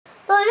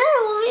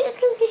no, look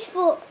at this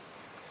book.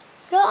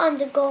 You're on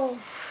the go.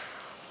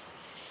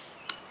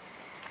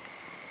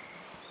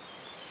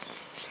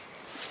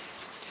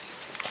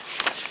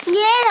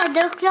 Yeah,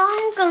 the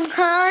clown can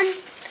turn.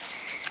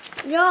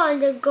 You're on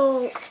the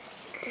go.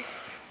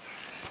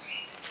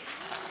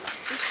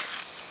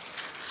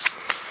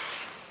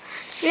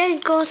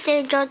 Let's go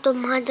say Joe to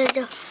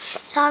mother.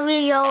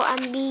 Sorry, yo,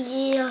 I'm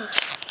busy.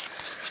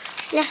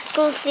 Let's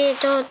go say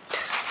Joe.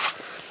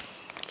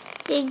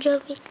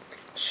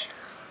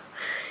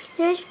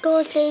 Let's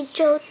go say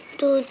Joe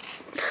to.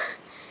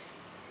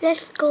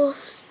 Let's go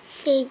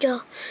say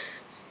Joe.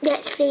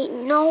 Let's say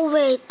no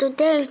way.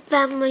 Today is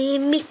family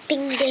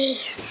meeting day.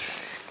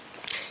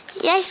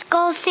 Let's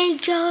go say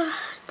Joe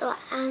to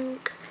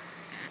Uncle.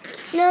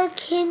 Look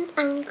him,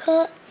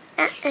 Uncle,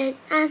 and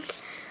Aunt.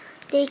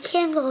 They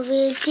came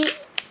over to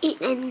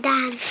eat and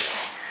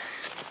dance.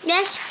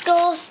 Let's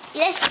go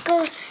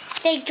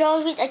say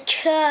Joe with a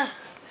chair.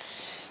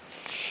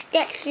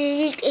 Let's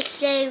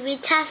say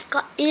with has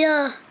got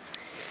ear.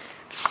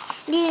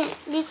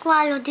 Đi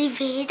qua rồi đi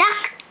về đó.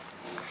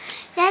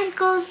 Let's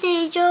go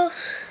say Joe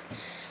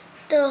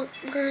to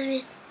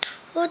mommy.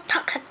 We'll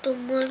talk to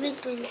mommy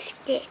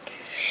instead.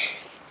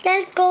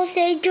 Let's go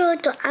say Joe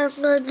to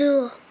Uncle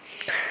Lou.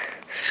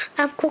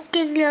 I'm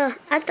cooking here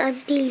at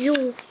Auntie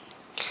Lou.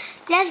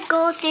 Let's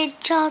go say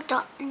Joe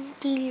to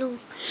Auntie Lou.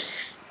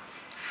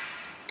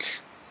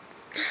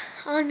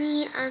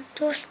 Honey, I'm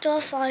too slow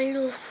for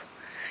Lou.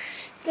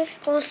 Let's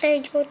go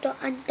say Joe to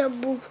Auntie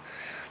Boo.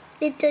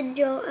 Little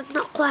Joe, I'm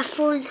not quite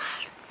full.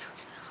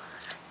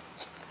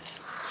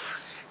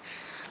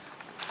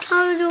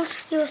 How do you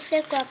still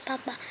say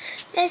Papa?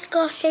 Let's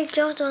go say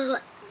Joe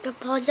to the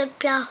Poison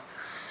Pill.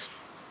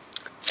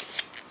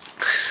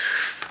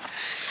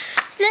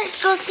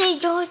 Let's go say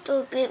Joe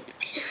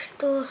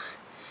to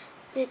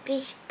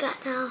baby's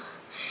back now.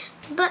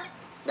 But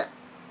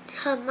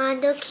her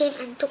mother came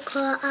and took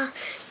her out.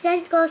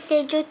 Let's go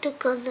say Joe to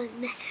cousin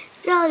May.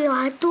 No, you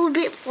are too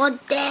big for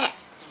that.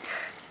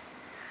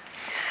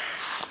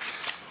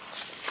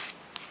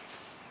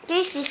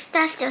 This is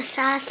just the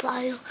size for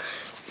you.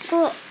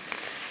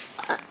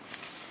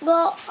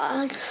 Go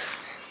on,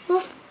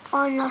 move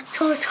on your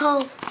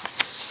Cho-Cho.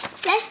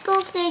 Let's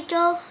go say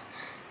Joe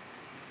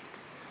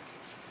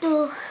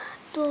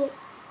to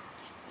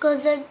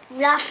cousin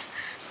Ruff.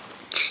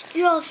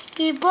 Your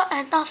skateboard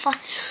and not fun.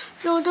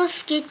 Roller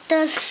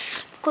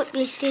skaters could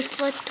be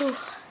safer too.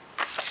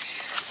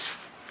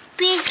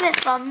 Please wait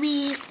for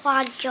me,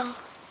 Joe.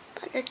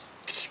 But the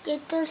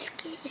skaters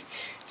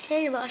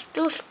say it was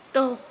too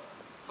slow.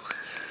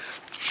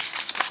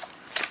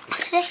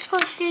 Let's go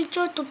see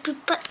Joe to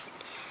people.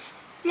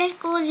 Let's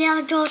go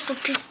see Joe to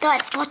people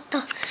and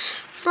Potter.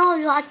 No,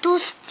 you are too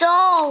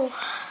slow.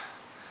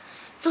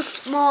 Too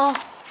small.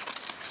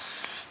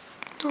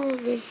 No,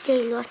 they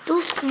say you are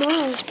too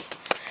small.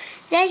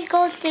 Let's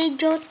go see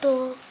Joe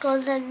to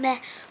cousin May.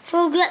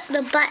 Forget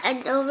the bike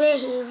and away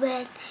he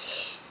went.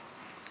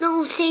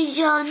 No, say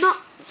Joe,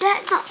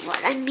 that's not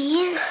what I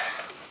mean.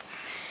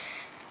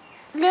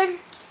 Then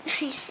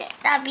he said,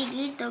 I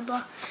begin the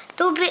ball.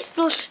 Too big,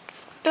 too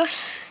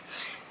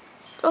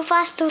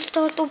fast, too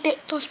slow, too big,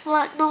 too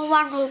small. No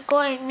one will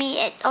go in me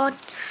at all.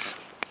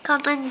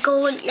 Come and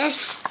go,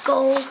 let's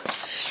go.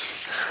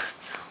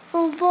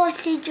 Oh boy,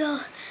 say Joe,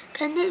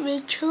 can it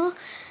be true?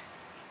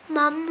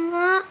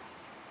 Mama,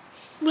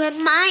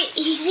 Grandma,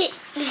 is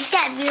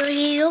that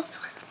really you?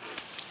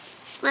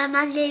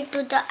 Grandma went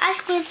to the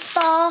ice cream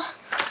store.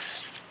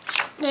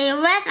 They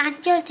went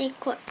until they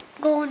could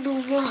go no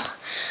more.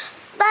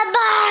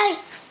 Bye-bye!